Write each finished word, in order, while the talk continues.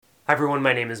Hi everyone,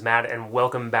 my name is Matt and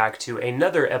welcome back to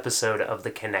another episode of the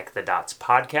Connect the Dots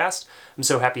podcast. I'm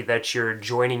so happy that you're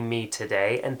joining me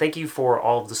today and thank you for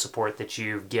all of the support that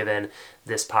you've given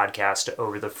this podcast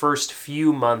over the first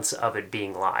few months of it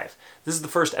being live. This is the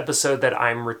first episode that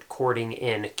I'm recording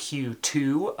in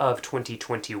Q2 of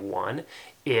 2021.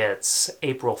 It's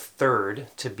April 3rd,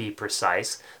 to be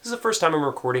precise. This is the first time I'm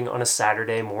recording on a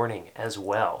Saturday morning as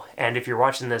well. And if you're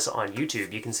watching this on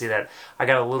YouTube, you can see that I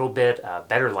got a little bit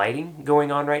better lighting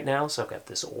going on right now. So I've got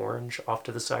this orange off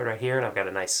to the side right here, and I've got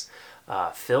a nice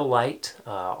fill light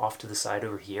off to the side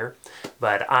over here.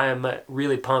 But I'm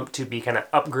really pumped to be kind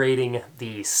of upgrading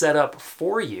the setup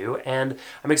for you, and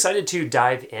I'm excited to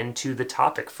dive into the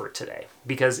topic for today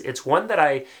because it's one that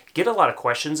I get a lot of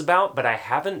questions about, but I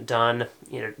haven't done,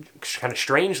 kind of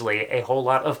strangely, a whole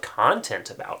lot of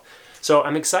content about. So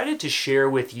I'm excited to share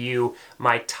with you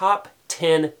my top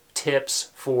 10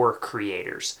 tips for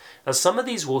creators. Now, some of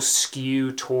these will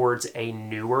skew towards a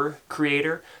newer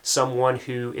creator, someone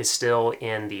who is still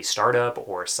in the startup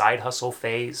or side hustle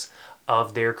phase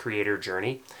of their creator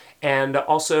journey. And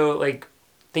also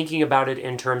thinking about it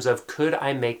in terms of, could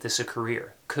I make this a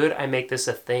career? Could I make this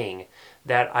a thing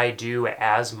that I do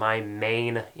as my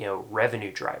main,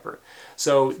 revenue driver?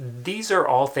 So these are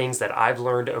all things that I've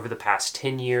learned over the past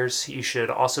 10 years. You should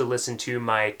also listen to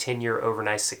my 10-year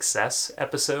overnight success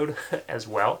episode as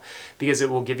well, because it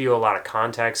will give you a lot of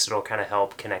context. It'll kind of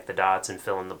help connect the dots and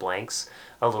fill in the blanks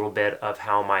a little bit of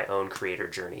how my own creator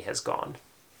journey has gone.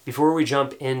 Before we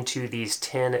jump into these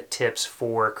 10 tips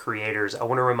for creators, I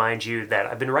want to remind you that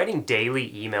I've been writing daily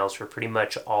emails for pretty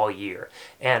much all year,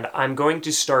 and I'm going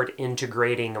to start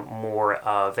integrating more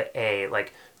of a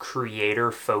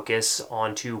creator focus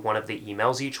onto one of the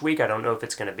emails each week. I don't know if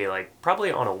it's going to be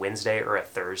probably on a Wednesday or a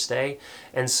Thursday,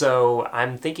 and so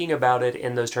I'm thinking about it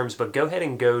in those terms, but go ahead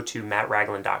and go to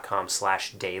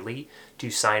mattragland.com/daily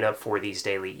to sign up for these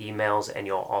daily emails, and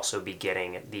you'll also be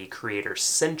getting the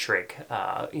creator-centric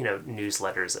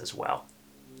newsletters as well.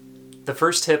 The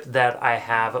first tip that I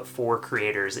have for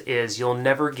creators is you'll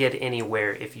never get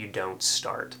anywhere if you don't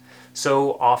start.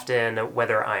 So often,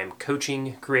 whether I'm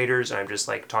coaching creators, I'm just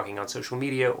talking on social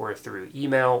media or through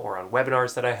email or on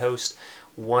webinars that I host,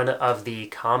 one of the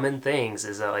common things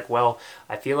is that I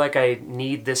feel like I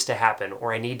need this to happen,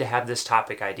 or I need to have this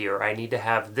topic idea, or I need to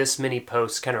have this many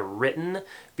posts kind of written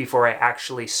before I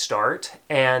actually start.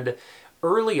 And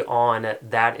early on,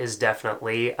 that is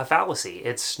definitely a fallacy.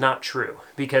 It's not true,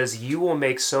 because you will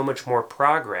make so much more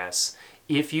progress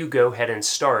if you go ahead and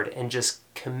start and just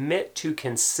commit to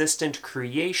consistent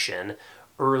creation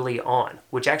early on,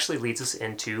 which actually leads us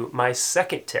into my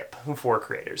second tip for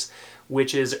creators,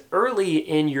 which is early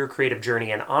in your creative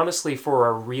journey, and honestly for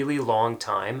a really long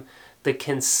time, the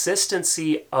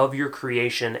consistency of your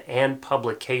creation and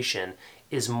publication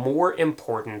is more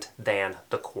important than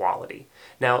the quality.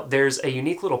 Now, there's a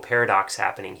unique little paradox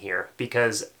happening here,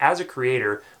 because as a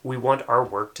creator, we want our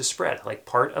work to spread.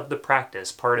 Part of the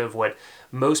practice, part of what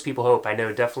most people hope, I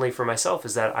know definitely for myself,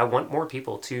 is that I want more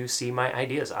people to see my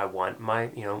ideas. I want my,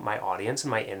 my audience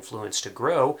and my influence to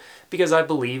grow, because I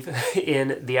believe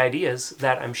in the ideas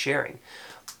that I'm sharing.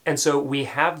 And so we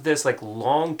have this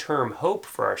long-term hope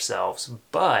for ourselves,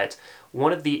 but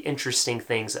one of the interesting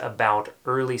things about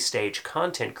early stage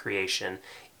content creation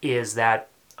is that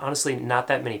honestly not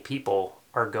that many people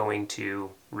are going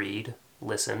to read,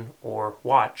 listen, or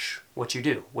watch what you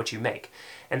do, what you make.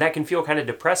 And that can feel kind of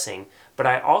depressing, but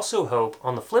I also hope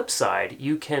on the flip side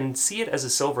you can see it as a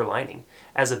silver lining,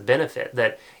 as a benefit,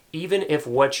 that even if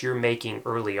what you're making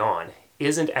early on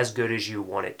isn't as good as you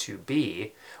want it to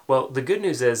be, well, the good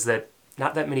news is that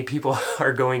not that many people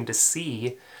are going to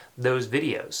see those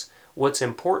videos. What's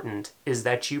important is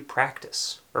that you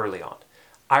practice early on.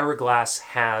 Ira Glass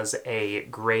has a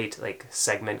great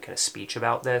segment kind of speech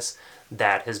about this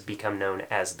that has become known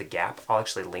as The Gap. I'll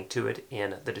actually link to it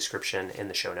in the description in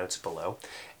the show notes below.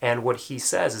 And what he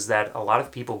says is that a lot of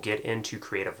people get into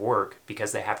creative work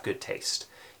because they have good taste.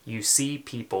 You see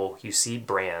people, you see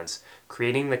brands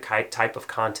creating the type of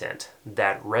content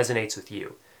that resonates with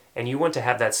you, and you want to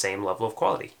have that same level of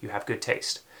quality. You have good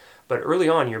taste. But early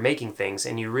on, you're making things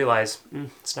and you realize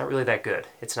it's not really that good.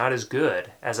 It's not as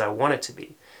good as I want it to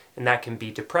be. And that can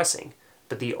be depressing.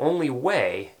 But the only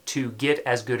way to get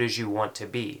as good as you want to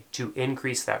be, to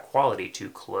increase that quality, to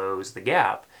close the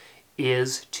gap,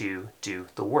 is to do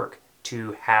the work,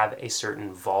 to have a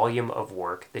certain volume of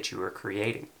work that you are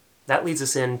creating. That leads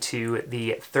us into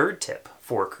the third tip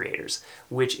for creators,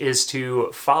 which is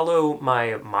to follow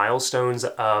my milestones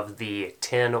of the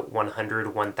 10,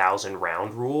 100, 1000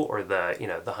 round rule, or the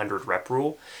 100 rep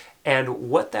rule. And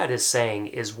what that is saying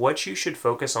is what you should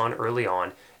focus on early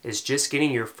on is just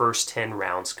getting your first 10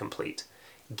 rounds complete.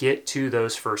 Get to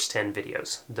those first 10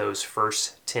 videos, those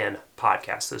first 10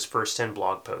 podcasts, those first 10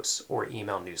 blog posts or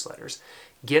email newsletters.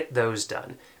 Get those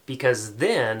done, because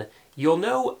then you'll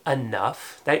know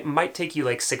enough. That might take you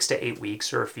like 6 to 8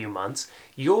 weeks or a few months.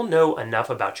 You'll know enough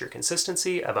about your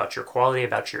consistency, about your quality,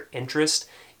 about your interest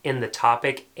in the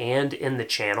topic and in the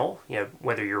channel,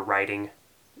 whether you're writing,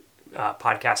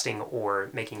 podcasting, or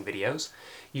making videos.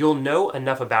 You'll know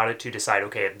enough about it to decide,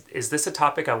 okay, is this a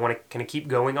topic I want to kind of keep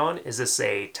going on? Is this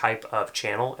a type of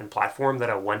channel and platform that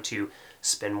I want to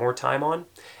spend more time on?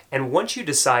 And once you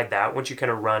decide that, once you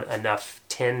kind of run enough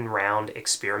 10-round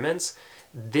experiments,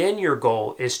 then your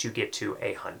goal is to get to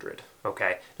 100.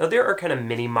 Okay. Now there are kind of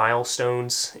mini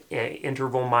milestones,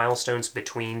 interval milestones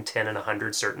between 10 and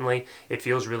 100. Certainly, it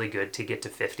feels really good to get to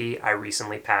 50. I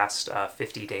recently passed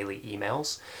 50 daily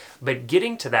emails, but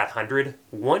getting to that 100,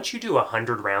 once you do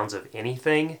 100 rounds of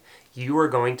anything, you are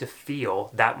going to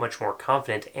feel that much more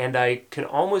confident. And I can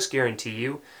almost guarantee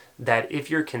you that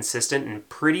if you're consistent and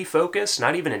pretty focused,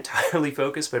 not even entirely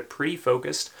focused, but pretty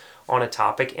focused on a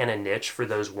topic and a niche for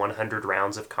those 100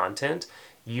 rounds of content,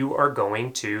 you are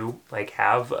going to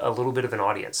have a little bit of an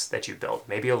audience that you built,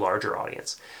 maybe a larger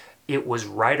audience. It was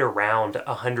right around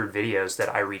 100 videos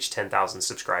that I reached 10,000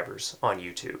 subscribers on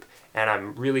YouTube. And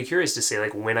I'm really curious to see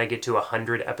when I get to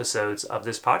 100 episodes of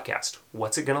this podcast,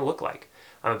 what's it going to look like?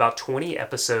 I'm about 20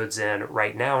 episodes in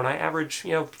right now, and I average,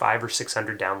 500 or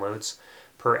 600 downloads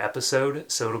per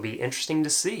episode. So it'll be interesting to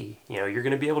see. You're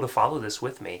going to be able to follow this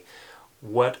with me.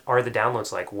 What are the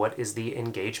downloads like? What is the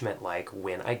engagement like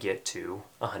when I get to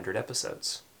 100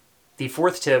 episodes? The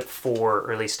fourth tip for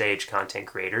early stage content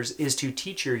creators is to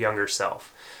teach your younger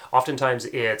self. Oftentimes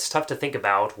it's tough to think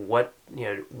about what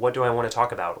do I want to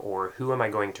talk about, or who am I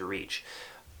going to reach?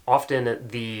 Often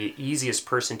the easiest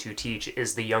person to teach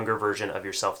is the younger version of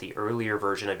yourself, the earlier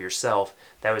version of yourself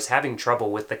that was having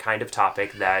trouble with the kind of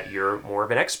topic that you're more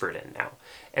of an expert in now.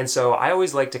 And so I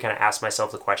always like to kind of ask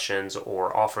myself the questions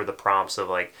or offer the prompts of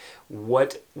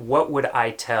what would I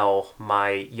tell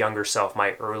my younger self,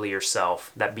 my earlier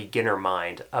self, that beginner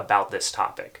mind about this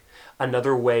topic?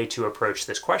 Another way to approach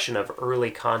this question of early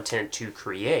content to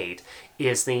create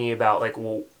is thinking about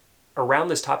around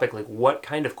this topic, what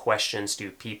kind of questions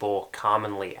do people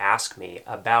commonly ask me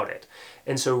about it?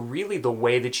 And so really the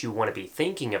way that you want to be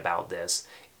thinking about this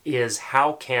is,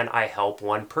 how can I help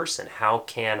one person? How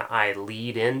can I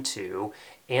lead into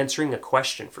answering a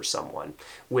question for someone?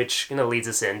 Which leads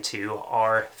us into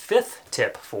our fifth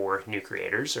tip for new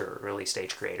creators or early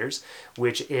stage creators,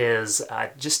 which is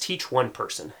just teach one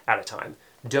person at a time.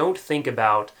 Don't think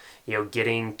about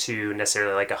getting to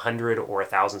necessarily 100 or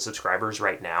 1,000 subscribers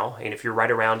right now. And if you're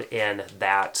right around in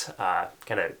that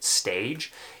kind of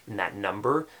stage, in that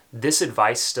number, this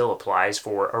advice still applies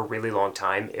for a really long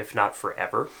time, if not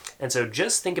forever. And so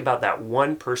just think about that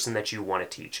one person that you want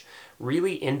to teach.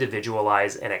 Really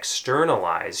individualize and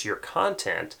externalize your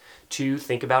content to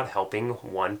think about helping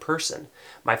one person.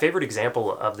 My favorite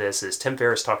example of this is Tim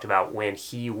Ferriss talked about when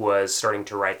he was starting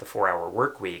to write the 4-Hour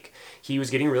Workweek. He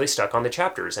was getting really stuck on the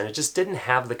chapters, and it just didn't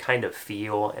have the kind of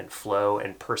feel and flow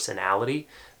and personality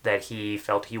that he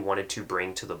felt he wanted to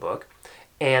bring to the book.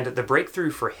 And the breakthrough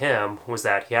for him was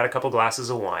that he had a couple glasses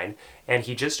of wine, and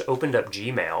he just opened up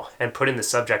Gmail and put in the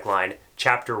subject line,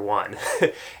 Chapter 1,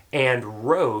 and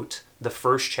wrote the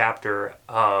first chapter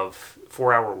of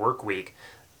 4-Hour Workweek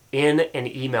in an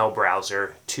email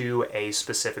browser to a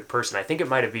specific person. I think it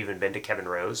might have even been to Kevin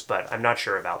Rose, but I'm not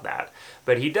sure about that.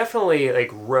 But he definitely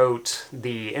wrote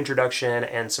the introduction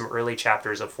and some early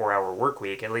chapters of 4-Hour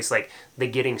Workweek, at least the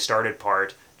getting started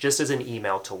part, just as an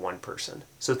email to one person.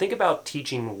 So think about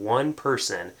teaching one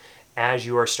person as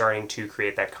you are starting to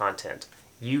create that content.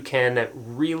 You can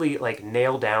really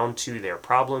nail down to their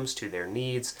problems, to their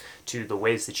needs, to the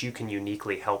ways that you can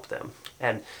uniquely help them.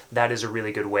 And that is a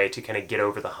really good way to kind of get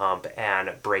over the hump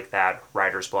and break that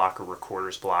writer's block or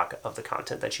recorder's block of the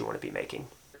content that you want to be making.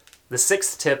 The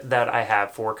sixth tip that I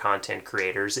have for content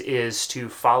creators is to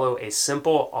follow a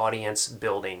simple audience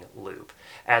building loop.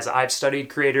 As I've studied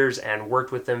creators and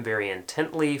worked with them very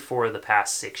intently for the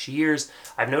past 6 years,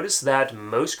 I've noticed that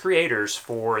most creators,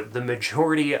 for the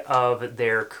majority of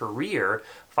their career,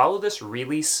 follow this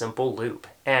really simple loop.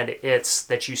 And it's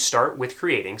that you start with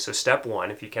creating. So step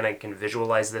one, if you can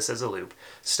visualize this as a loop,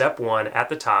 step one at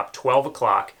the top, 12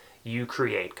 o'clock, you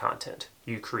create content.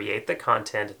 You create the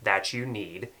content that you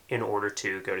need in order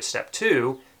to go to step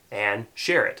two and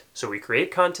share it. So we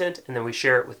create content and then we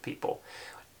share it with people.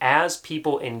 As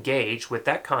people engage with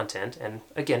that content, and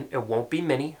again, it won't be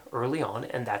many early on,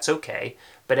 and that's okay,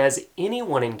 but as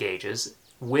anyone engages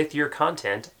with your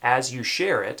content, as you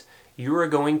share it, you are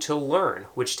going to learn,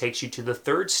 which takes you to the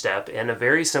third step in a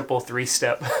very simple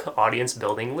 3-step audience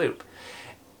building loop.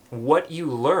 What you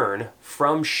learn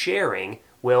from sharing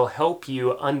will help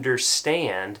you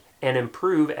understand and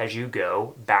improve as you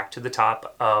go back to the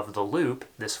top of the loop,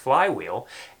 this flywheel,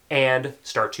 and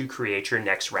start to create your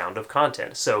next round of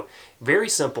content. So very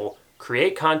simple,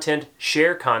 create content,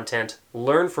 share content,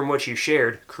 learn from what you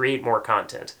shared, create more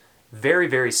content. Very,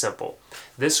 very simple.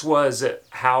 This was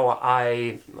how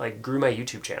I grew my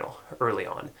YouTube channel early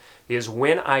on. Because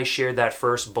when I shared that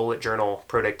first bullet journal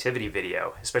productivity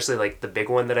video, especially the big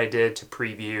one that I did to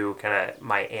preview kind of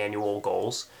my annual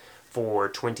goals for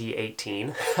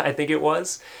 2018, I think it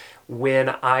was, when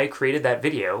I created that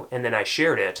video and then I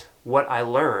shared it, what I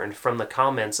learned from the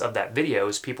comments of that video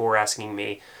is people were asking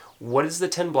me, what is the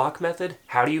 10 block method?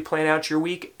 How do you plan out your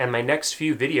week? And my next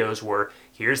few videos were,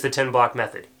 here's the 10 block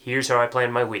method. Here's how I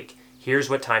plan my week.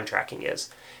 Here's what time tracking is.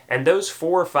 And those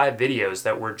 4 or 5 videos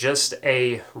that were just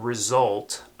a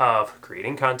result of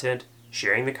creating content,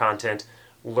 sharing the content,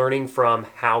 learning from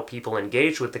how people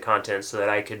engage with the content so that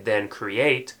I could then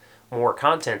create more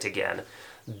content again.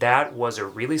 That was a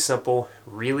really simple,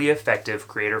 really effective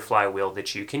creator flywheel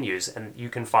that you can use, and you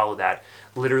can follow that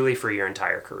literally for your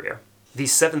entire career. The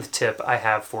 7th tip I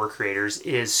have for creators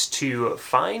is to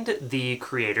find the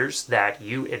creators that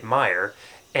you admire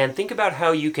and think about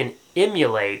how you can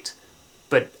emulate,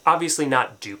 but obviously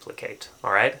not duplicate,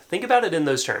 all right? Think about it in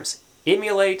those terms.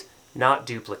 Emulate, not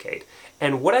duplicate.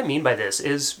 And what I mean by this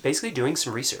is basically doing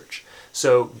some research.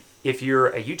 So if you're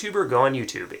a YouTuber, go on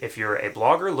YouTube. If you're a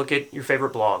blogger, look at your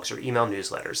favorite blogs or email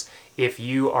newsletters. If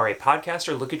you are a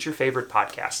podcaster, look at your favorite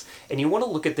podcasts. And you want to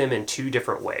look at them in 2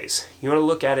 different ways. You want to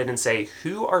look at it and say,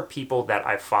 who are people that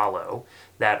I follow,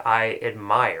 that I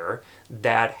admire,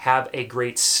 that have a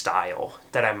great style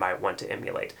that I might want to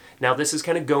emulate? Now, this is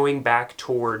kind of going back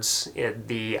towards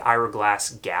the Ira Glass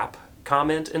Gap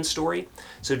comment and story.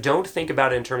 So don't think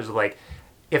about it in terms of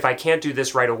if I can't do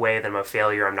this right away, then I'm a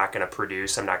failure, I'm not going to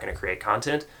produce, I'm not going to create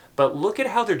content. But look at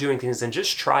how they're doing things and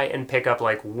just try and pick up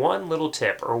one little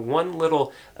tip or one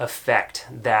little effect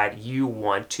that you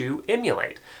want to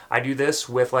emulate. I do this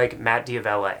with Matt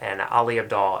D'Avella and Ali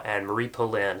Abdaal and Marie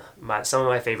Poulin, some of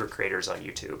my favorite creators on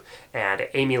YouTube, and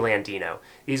Amy Landino.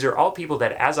 These are all people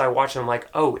that as I watch them, I'm like,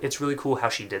 oh, it's really cool how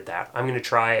she did that. I'm going to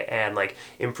try and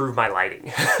improve my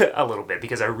lighting a little bit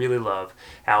because I really love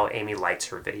how Amy lights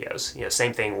her videos.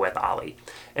 Same thing with Ali.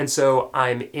 And so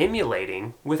I'm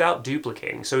emulating without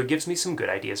duplicating. So it gives me some good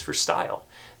ideas for style.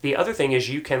 The other thing is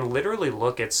you can literally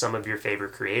look at some of your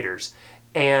favorite creators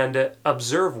and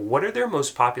observe what are their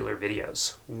most popular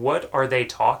videos. What are they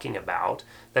talking about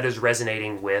that is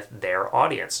resonating with their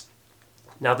audience?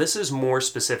 Now this is more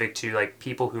specific to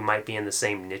people who might be in the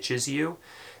same niche as you,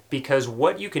 because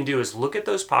what you can do is look at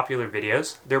those popular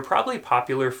videos. They're probably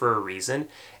popular for a reason,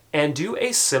 and do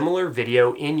a similar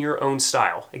video in your own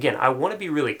style. Again, I want to be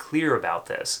really clear about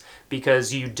this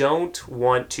because you don't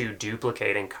want to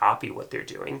duplicate and copy what they're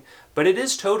doing, but it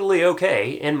is totally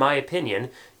okay, in my opinion,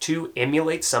 to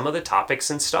emulate some of the topics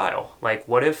and style.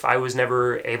 What if I was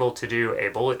never able to do a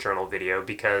bullet journal video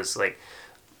because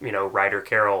Ryder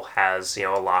Carroll has, a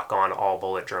lock on all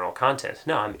bullet journal content?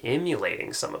 No, I'm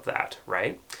emulating some of that,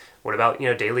 right? What about,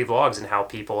 daily vlogs and how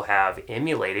people have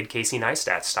emulated Casey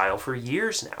Neistat's style for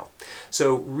years now?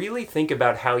 So really think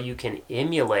about how you can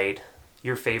emulate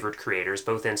your favorite creators,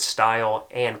 both in style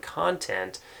and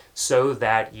content, so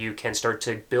that you can start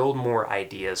to build more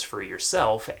ideas for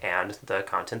yourself and the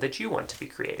content that you want to be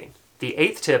creating. The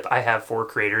 8th tip I have for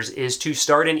creators is to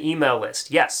start an email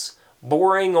list. Yes,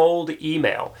 boring old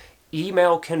email.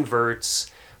 Email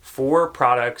converts for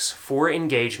products, for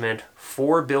engagement,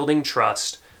 for building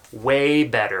trust, way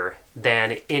better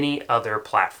than any other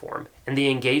platform. And the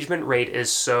engagement rate is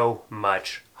so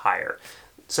much higher.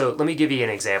 So let me give you an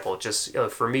example, just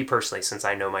for me personally, since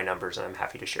I know my numbers and I'm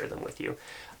happy to share them with you.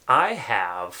 I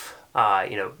have,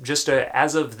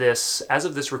 as of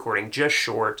this recording, just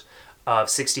short of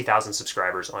 60,000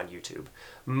 subscribers on YouTube.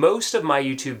 Most of my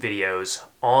YouTube videos,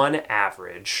 on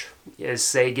average,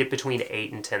 get between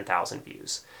 8 and 10,000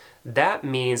 views. That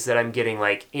means that I'm getting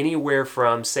anywhere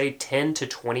from, say, 10 to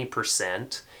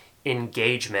 20%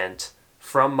 engagement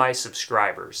from my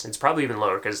subscribers. It's probably even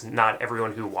lower because not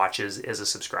everyone who watches is a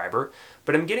subscriber,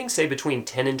 but I'm getting, say, between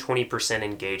 10 and 20%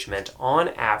 engagement on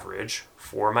average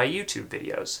for my YouTube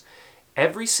videos.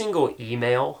 Every single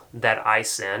email that I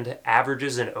send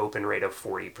averages an open rate of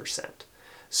 40%.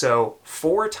 So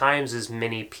 4 times as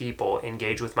many people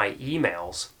engage with my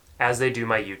emails as they do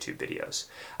my YouTube videos.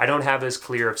 I don't have as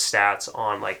clear of stats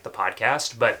on the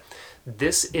podcast, but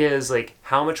this is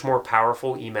how much more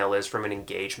powerful email is from an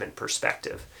engagement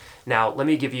perspective. Now, let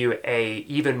me give you a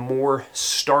even more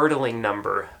startling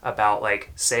number about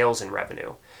like sales and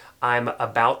revenue. I'm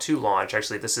about to launch,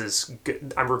 actually this is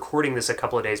good. I'm recording this a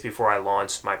couple of days before I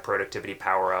launch my Productivity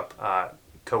Power Up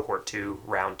Cohort 2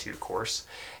 Round 2 course.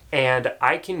 And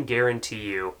I can guarantee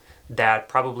you that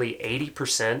probably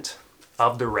 80%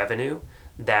 of the revenue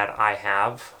that I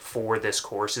have for this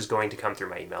course is going to come through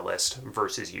my email list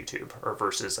versus YouTube, or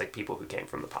versus like people who came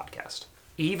from the podcast.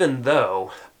 Even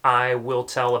though I will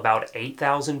tell about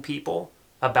 8,000 people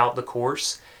about the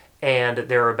course, and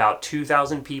there are about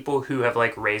 2,000 people who have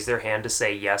like raised their hand to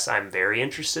say, yes, I'm very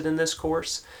interested in this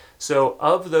course. So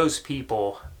of those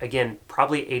people, again,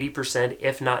 probably 80%,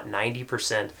 if not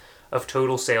 90% of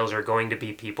total sales are going to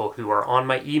be people who are on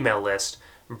my email list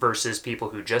versus people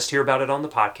who just hear about it on the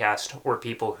podcast, or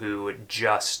people who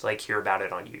just like hear about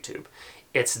it on YouTube.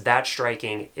 It's that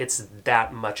striking. It's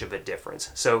that much of a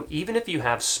difference. So even if you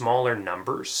have smaller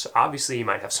numbers, obviously you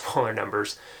might have smaller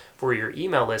numbers for your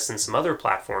email list and some other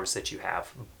platforms that you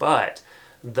have, but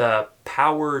the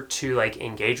power to like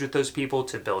engage with those people,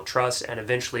 to build trust, and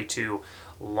eventually to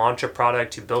launch a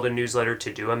product, to build a newsletter,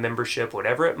 to do a membership,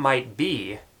 whatever it might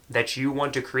be that you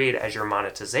want to create as your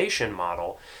monetization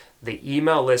model, the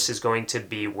email list is going to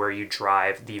be where you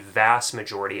drive the vast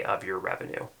majority of your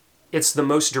revenue. It's the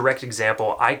most direct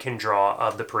example I can draw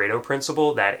of the Pareto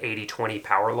principle, that 80-20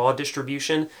 power law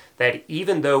distribution, that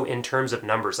even though in terms of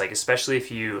numbers, like especially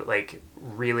if you like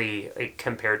really like,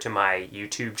 compare to my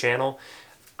YouTube channel,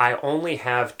 I only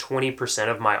have 20%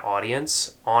 of my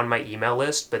audience on my email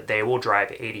list, but they will drive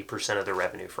 80% of the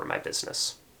revenue for my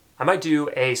business. I might do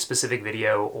a specific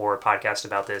video or podcast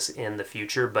about this in the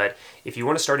future, but if you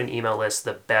want to start an email list,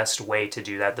 the best way to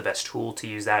do that, the best tool to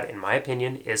use that, in my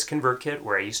opinion, is ConvertKit,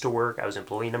 where I used to work. I was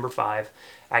employee number 5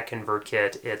 at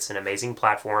ConvertKit. It's an amazing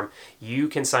platform. You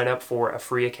can sign up for a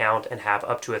free account and have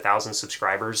up to 1,000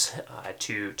 subscribers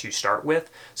to start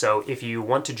with. So if you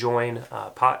want to join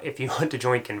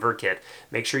ConvertKit,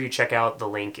 make sure you check out the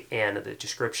link in the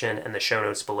description and the show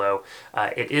notes below.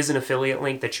 It is an affiliate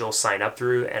link that you'll sign up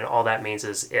through, and all that means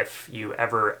is if you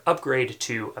ever upgrade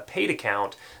to a paid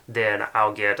account, then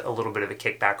I'll get a little bit of a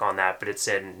kickback on that, but it's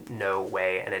in no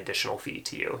way an additional fee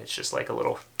to you. It's just like a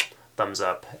little thumbs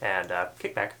up and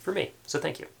kickback for me. So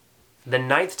thank you. The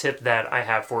 9th tip that I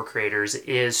have for creators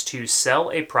is to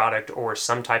sell a product or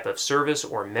some type of service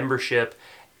or membership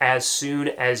as soon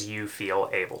as you feel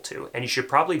able to. And you should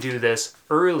probably do this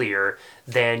earlier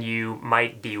than you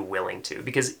might be willing to.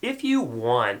 Because if you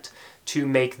want to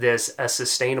make this a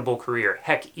sustainable career,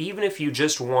 heck, even if you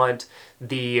just want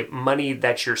the money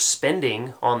that you're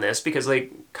spending on this, because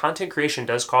like content creation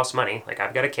does cost money. Like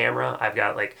I've got a camera, I've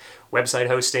got like website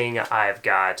hosting, I've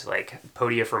got like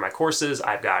Podia for my courses,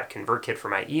 I've got ConvertKit for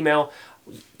my email.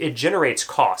 It generates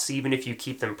costs even if you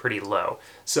keep them pretty low.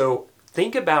 So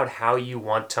think about how you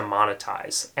want to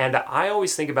monetize. And I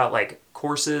always think about like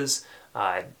courses,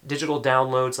 digital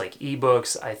downloads like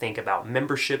ebooks. I think about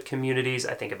membership communities.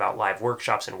 I think about live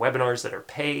workshops and webinars that are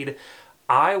paid.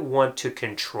 I want to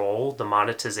control the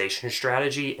monetization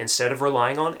strategy instead of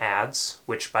relying on ads,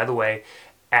 which by the way,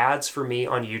 ads for me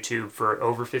on YouTube for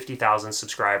over 50,000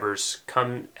 subscribers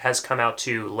has come out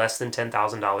to less than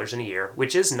 $10,000 in a year,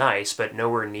 which is nice, but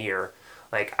nowhere near.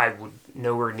 Like I would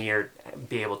nowhere near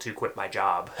be able to quit my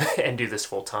job and do this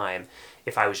full time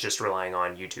if I was just relying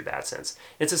on YouTube AdSense.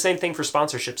 It's the same thing for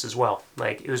sponsorships as well.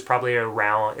 Like it was probably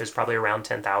around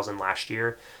 10,000 last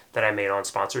year that I made on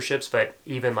sponsorships, but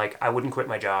even like I wouldn't quit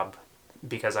my job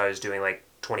because I was doing like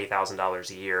 $20,000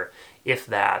 a year, if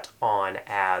that, on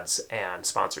ads and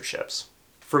sponsorships.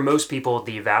 For most people,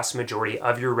 the vast majority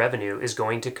of your revenue is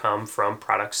going to come from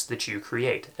products that you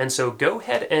create. And so go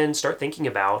ahead and start thinking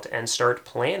about and start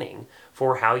planning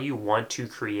for how you want to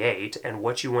create and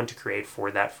what you want to create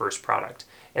for that first product.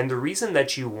 And the reason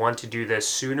that you want to do this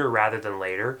sooner rather than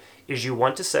later is you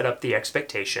want to set up the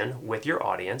expectation with your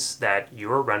audience that you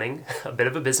are running a bit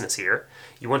of a business here.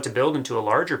 You want to build into a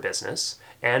larger business,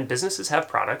 and businesses have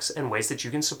products and ways that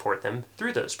you can support them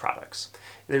through those products.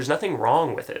 There's nothing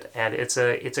wrong with it, and it's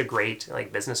a great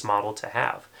like business model to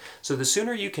have. So the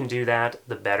sooner you can do that,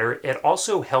 the better. It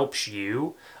also helps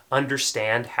you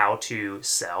understand how to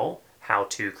sell, how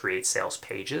to create sales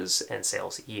pages and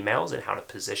sales emails, and how to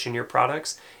position your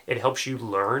products. It helps you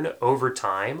learn over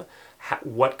time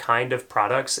what kind of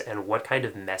products and what kind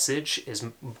of message is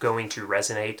going to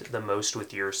resonate the most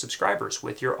with your subscribers,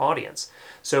 with your audience.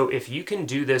 So if you can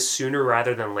do this sooner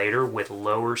rather than later with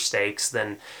lower stakes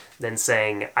than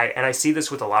saying, I see this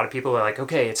with a lot of people, they're like,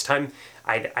 okay, it's time,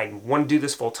 I want to do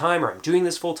this full time, or I'm doing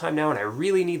this full time now and I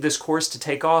really need this course to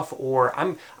take off, or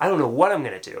I don't know what I'm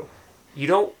going to do. You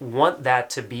don't want that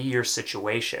to be your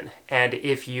situation. And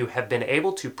if you have been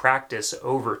able to practice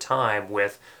over time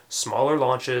with smaller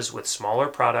launches, with smaller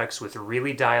products, with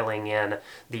really dialing in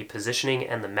the positioning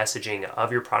and the messaging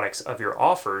of your products, of your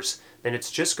offers, then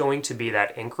it's just going to be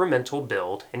that incremental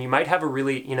build. And you might have a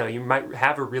really,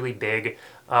 big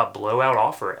blowout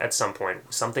offer at some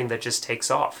point, something that just takes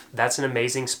off. That's an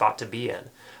amazing spot to be in.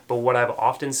 But what I've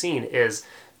often seen is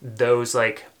those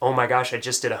like, oh my gosh, I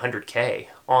just did 100K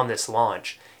on this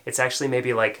launch. It's actually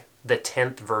maybe like the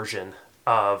 10th version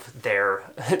of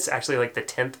it's actually like the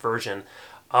 10th version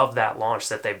of that launch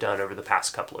that they've done over the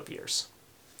past couple of years.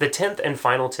 The 10th and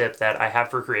final tip that I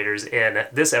have for creators in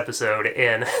this episode,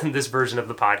 in this version of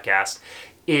the podcast,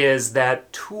 is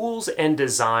that tools and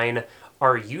design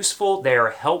are useful, they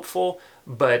are helpful,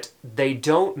 but they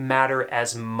don't matter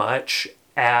as much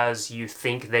as you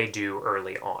think they do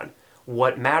early on.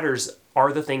 What matters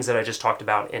are the things that I just talked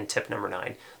about in tip number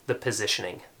 9, the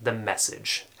positioning, the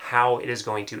message, how it is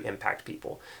going to impact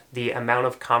people, the amount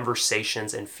of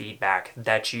conversations and feedback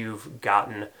that you've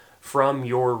gotten from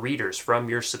your readers, from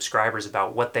your subscribers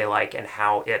about what they like and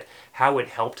how it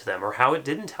helped them or how it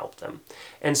didn't help them.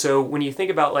 And so when you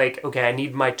think about like, okay, I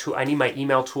need my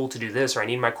email tool to do this, or I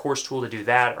need my course tool to do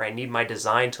that, or I need my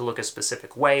design to look a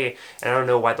specific way, and I don't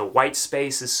know why the white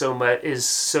space is so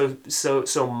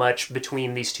much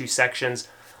between these two sections.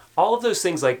 All of those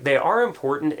things, like, they are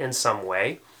important in some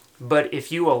way, but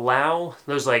if you allow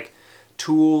those like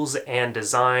tools and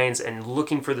designs and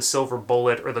looking for the silver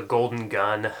bullet or the golden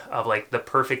gun of like the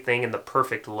perfect thing and the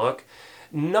perfect look,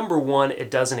 number one, it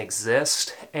doesn't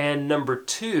exist. And number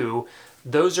two,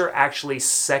 those are actually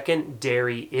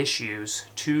secondary issues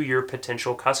to your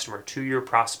potential customer, to your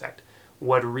prospect.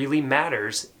 What really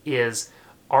matters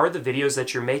are the videos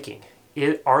that you're making,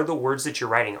 are the words that you're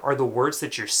writing, are the words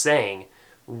that you're saying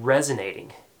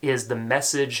resonating? Is the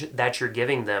message that you're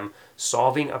giving them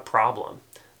solving a problem?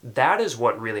 That is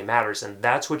what really matters, and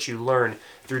that's what you learn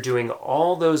through doing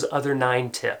all those other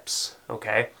 9 tips,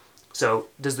 okay? So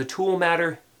does the tool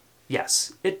matter?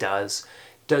 Yes, it does.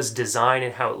 Does design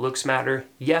and how it looks matter?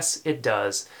 Yes, it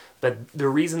does. But the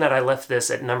reason that I left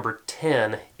this at number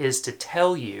 10 is to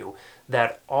tell you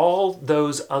that all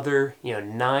those other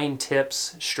 9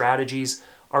 tips, strategies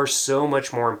are so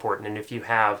much more important. And if you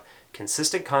have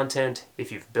consistent content,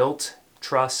 if you've built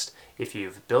trust, if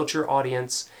you've built your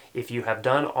audience, if you have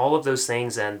done all of those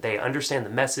things and they understand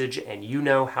the message and you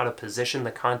know how to position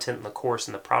the content and the course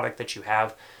and the product that you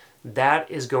have, that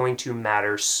is going to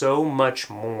matter so much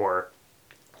more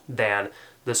than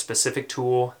the specific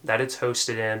tool that it's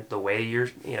hosted in, the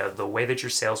way that your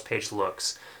sales page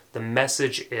looks. The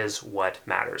message is what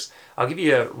matters. I'll give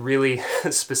you a really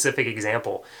specific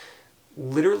example.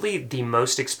 Literally the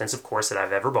most expensive course that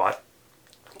I've ever bought,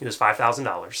 it was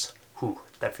 $5,000. Whew,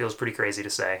 that feels pretty crazy to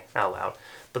say out loud.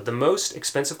 But the most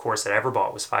expensive course that I ever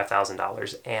bought was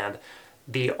 $5,000, and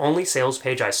the only sales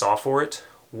page I saw for it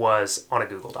was on a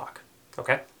Google Doc.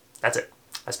 Okay? That's it.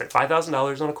 I spent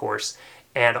 $5,000 on a course,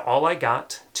 and all I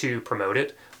got to promote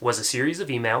it was a series of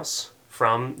emails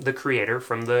from the creator,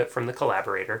 from the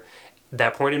collaborator,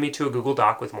 that pointed me to a Google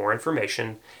Doc with more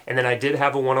information, and then I did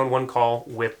have a one-on-one call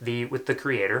with the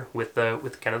creator, with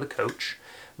kind of the coach.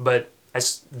 But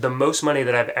the most money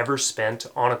that I've ever spent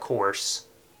on a course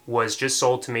was just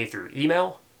sold to me through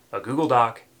email, a Google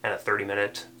Doc, and a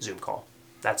 30-minute Zoom call.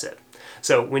 That's it.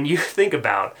 So when you think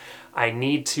about, I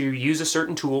need to use a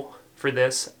certain tool for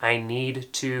this, I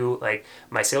need to, like,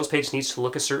 my sales page needs to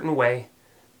look a certain way,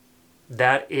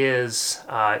 that is,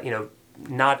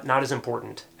 not as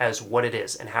important as what it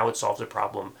is and how it solves a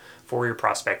problem for your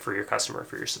prospect, for your customer,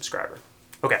 for your subscriber.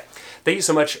 Okay, thank you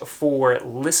so much for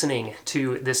listening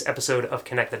to this episode of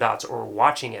Connect the Dots or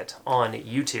watching it on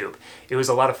YouTube. It was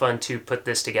a lot of fun to put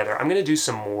this together. I'm going to do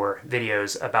some more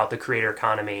videos about the creator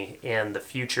economy in the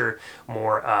future,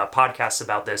 more podcasts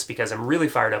about this, because I'm really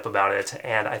fired up about it,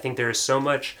 and I think there is so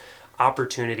much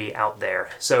opportunity out there.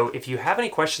 So if you have any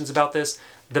questions about this,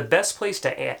 the best place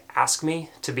to ask me,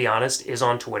 to be honest, is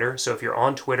on Twitter. So if you're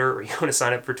on Twitter or you want to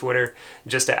sign up for Twitter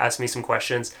just to ask me some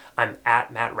questions, I'm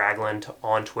at Matt Ragland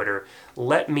on Twitter.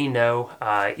 Let me know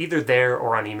either there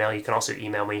or on email. You can also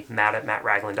email me,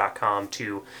 matt@mattragland.com,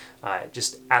 to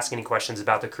just ask any questions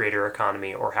about the creator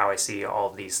economy or how I see all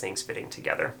of these things fitting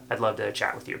together. I'd love to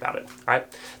chat with you about it. All right.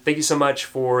 Thank you so much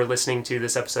for listening to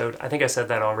this episode. I think I said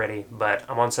that already, but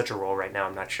I'm on such a roll right now,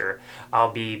 I'm not sure.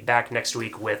 I'll be back next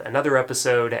week with another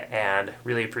episode and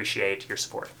really appreciate your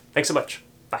support. Thanks so much.